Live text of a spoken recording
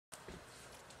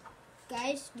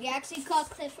Guys, we actually caught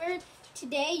Clifford.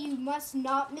 Today, you must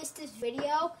not miss this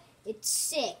video. It's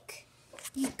sick.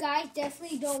 You guys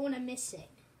definitely don't want to miss it.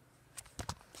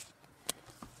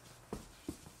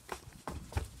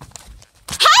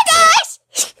 Hi,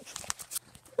 guys!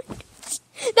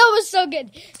 That was so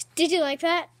good. Did you like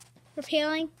that?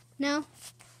 Repealing? No?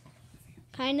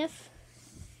 Kind of?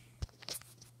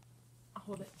 I'll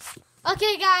hold it.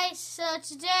 Okay, guys, so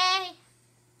today...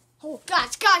 Oh,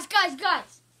 guys!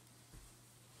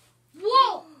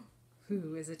 Whoa!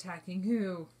 Who is attacking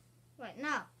who? Wait,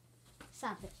 no.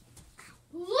 Stop it.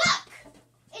 Look!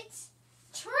 It's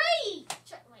Tree!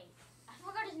 Wait, I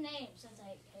forgot his name since I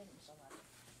hate him so much.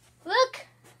 Look!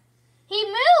 He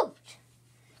moved!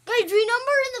 Guys,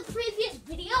 remember in the previous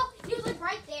video? He was like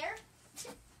right there.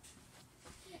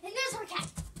 And there's our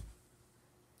cat.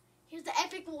 Here's the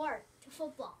epic war to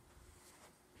football.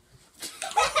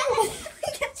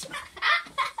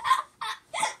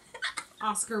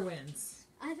 Oscar wins.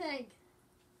 I think.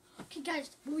 Okay,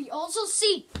 guys, we also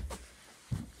see.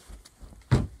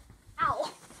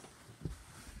 Ow.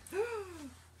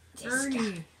 Ernie.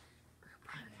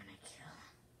 I'm gonna kill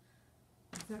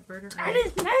him. Is that bird or And Ernie?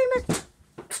 his name is.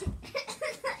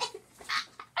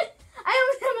 I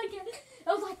don't know again.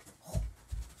 I was like.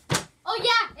 Oh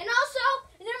yeah, and also,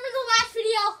 remember the last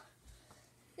video?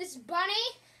 This bunny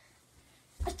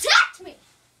attacked me.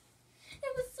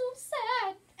 It was so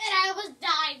sad, and I almost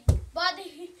died. But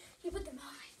he put them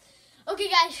on. Okay,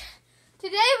 guys.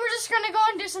 Today we're just gonna go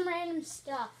and do some random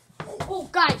stuff. Oh,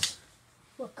 guys,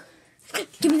 look.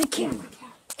 Give me the camera.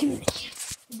 Give me the camera.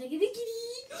 Look at the kitty.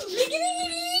 Look at the kitty.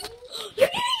 Look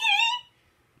at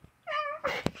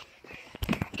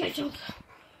the kitty. Guys, look.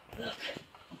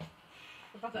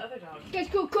 What about the other dog? Guys,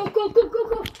 go.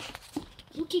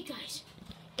 Okay, guys.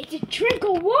 It's a drink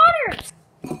of water.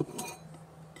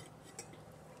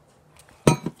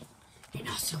 And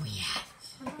also we have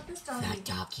What about this dog? that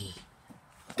doggy.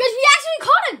 Guys, we actually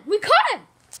caught him. We caught him.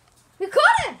 Look.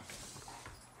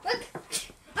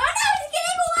 Oh no, he's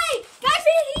getting away. Guys,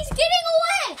 he's getting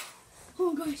away.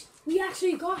 Oh, guys, we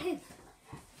actually got him.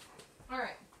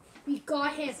 Alright. We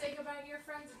got him. Say goodbye to your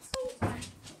friends at school time.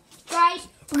 Guys,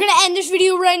 we're gonna end this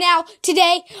video right now.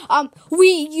 Today,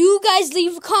 you guys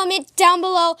leave a comment down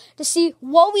below to see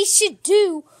what we should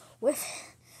do with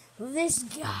this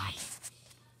guy.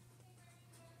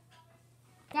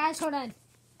 Guys, hold on.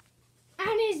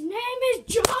 And his name is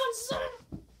Johnson.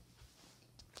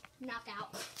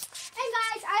 Knockout. And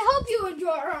guys, I hope you enjoy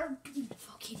our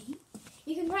beautiful kitty.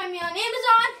 You can find me on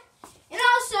Amazon. And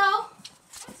also,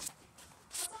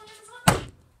 What's on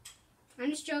Amazon? I'm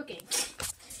just joking.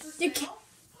 For The sale?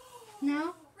 No?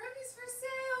 Ruby's for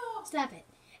sale! Stop it.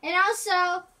 And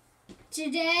also,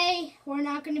 today, we're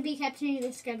not going to be capturing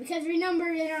this guy. Because remember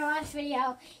in our last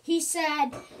video, he said,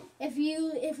 if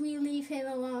we leave him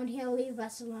alone, he'll leave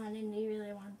us alone. And we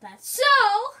really want that. So,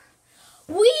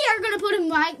 we are going to put him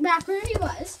right back where he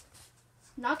was.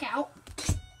 Knockout.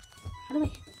 How do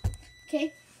I...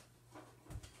 Okay.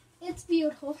 It's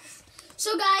beautiful.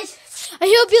 So, guys, I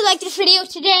hope you liked this video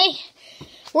today.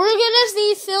 We're going to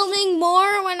be filming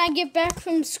more when I get back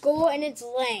from school, and it's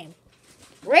lame.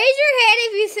 Raise your hand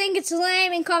if you think it's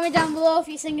lame, and comment down below if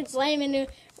you think it's lame, and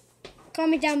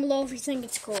comment down below if you think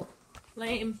it's cool.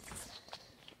 Lame.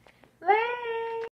 Lame!